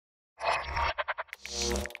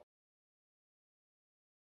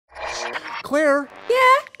Claire. Yeah.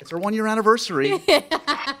 It's our 1-year anniversary. It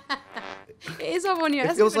is our 1 year.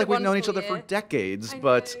 It feels like we've known each other for decades,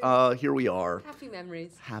 but here we are. Happy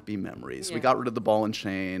memories. Happy memories. Yeah. We got rid of the ball and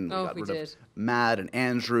chain. Oh, we got we rid did. of Matt and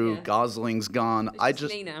Andrew. Yeah. Gosling's gone. It's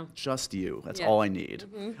just me now. Just you. That's Yeah. all I need.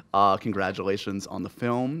 Congratulations on the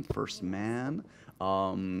film, First Man.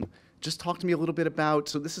 Just talk to me a little bit about.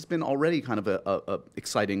 So this has been already kind of a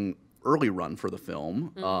exciting early run for the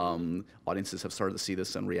film. Audiences have started to see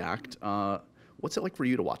this and react. What's it like for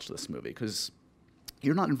you to watch this movie? Because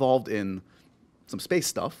you're not involved in some space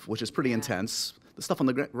stuff, which is pretty intense. The stuff on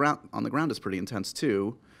the ground is pretty intense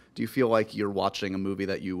too. Do you feel like you're watching a movie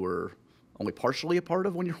that you were only partially a part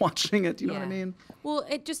of when you're watching it? Do you know what I mean? Well,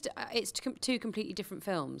 it's two completely different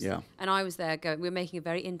films. Yeah. And I was there we were making a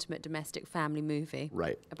very intimate domestic family movie.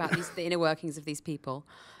 Right. About the inner workings of these people.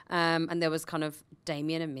 And there was kind of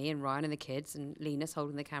Damien and me and Ryan and the kids and Linus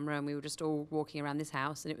holding the camera, and we were just all walking around this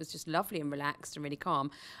house, and it was just lovely and relaxed and really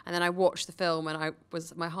calm. And then I watched the film, and I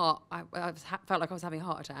felt like I was having a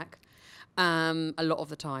heart attack a lot of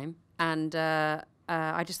the time. And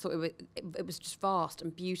I just thought it was just vast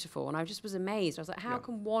and beautiful, and I just was amazed. I was like, how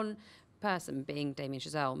can one person, being Damien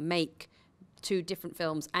Chazelle, make two different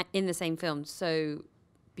films in the same film so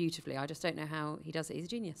beautifully? I just don't know how he does it. He's a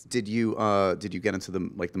genius. Did you get into the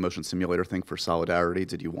motion simulator thing for Solidarity?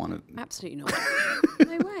 Did you want to? Absolutely not.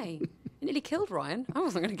 No way. It nearly killed Ryan. I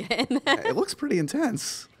wasn't going to get in there. It looks pretty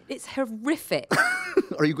intense. It's horrific.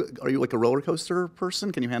 Are you like a roller coaster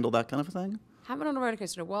person? Can you handle that kind of a thing? Haven't been on a roller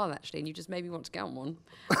coaster in a while, actually, and you just made me want to get on one.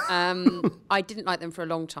 I didn't like them for a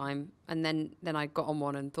long time, and then I got on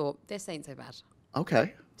one and thought, this ain't so bad.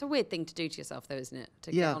 Okay. It's a weird thing to do to yourself, though, isn't it?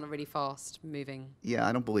 To get on a really fast moving. Yeah,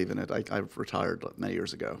 I don't believe in it. I've retired many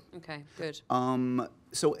years ago. Okay, good.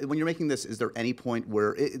 So when you're making this, is there any point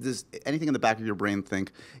where does anything in the back of your brain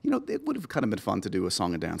think, it would have kind of been fun to do a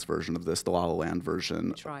song and dance version of this, the La La Land version?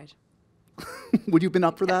 We tried. Would you have been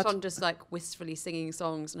up for that? Kept on just like wistfully singing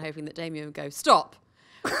songs and hoping that Damien would go, stop.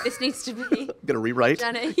 This needs to be. I'm gonna rewrite.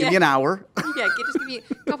 Janet, Give me an hour. Yeah, just give me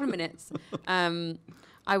a couple of minutes.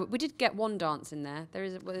 We did get one dance in there.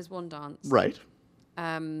 There's one dance. Right.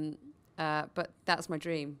 But that's my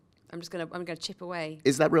dream. I'm gonna chip away.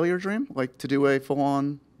 Is that really your dream? Like to do a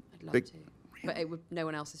full-on? I'd love to, but it would no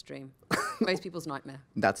one else's dream. Most people's nightmare.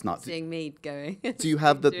 That's not seeing me going. Do you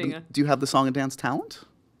have the song and dance talent?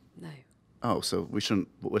 No. Oh, so we shouldn't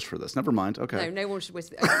wish for this. Never mind. Okay. No one should wish.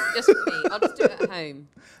 Just for me. I'll just do it at home.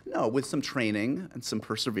 No, with some training and some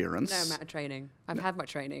perseverance. No amount of training. I've had my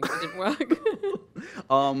training. It didn't work.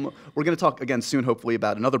 We're going to talk again soon, hopefully,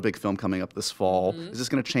 about another big film coming up this fall. Is this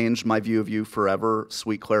going to change my view of you forever,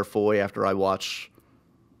 sweet Claire Foy, after I watch?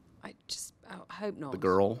 I hope not. The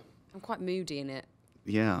Girl. I'm quite moody in it.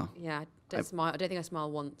 Yeah. Yeah. I don't smile. I don't think I smile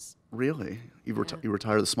once. Really? You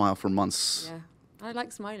retired the smile for months. Yeah. I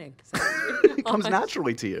like smiling. So it comes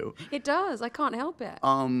naturally to you. It does. I can't help it.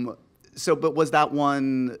 But was that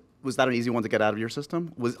an easy one to get out of your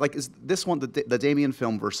system? Is this one the Damien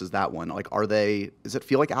film versus that one? Like, does it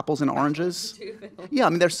feel like apples and oranges? Yeah,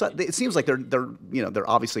 I mean, it seems like they're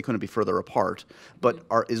obviously couldn't be further apart. But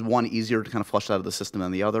is one easier to kind of flush out of the system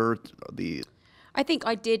than the other? I think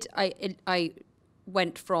I did. I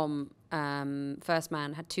went from First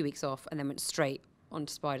Man, had 2 weeks off, and then went straight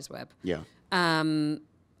onto Spider's Web. Yeah.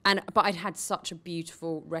 But I'd had such a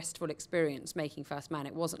beautiful, restful experience making First Man.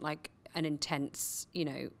 It wasn't like an intense,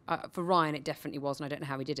 for Ryan it definitely was, and I don't know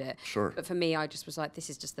how he did it. Sure. But for me, I just was like, this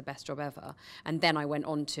is just the best job ever. And then I went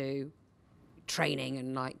on to training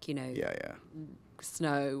and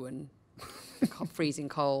snow and freezing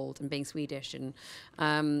cold and being Swedish and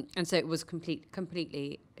so it was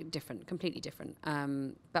completely different.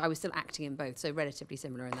 But I was still acting in both, so relatively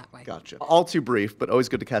similar in that way. Gotcha. All too brief, but always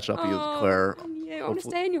good to catch up with you, Claire. I want to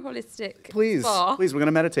stay in your holistic. Please, spa. please, we're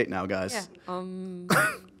gonna meditate now, guys. Yeah.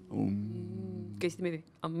 Go see the movie.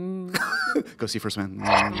 Go see First Man.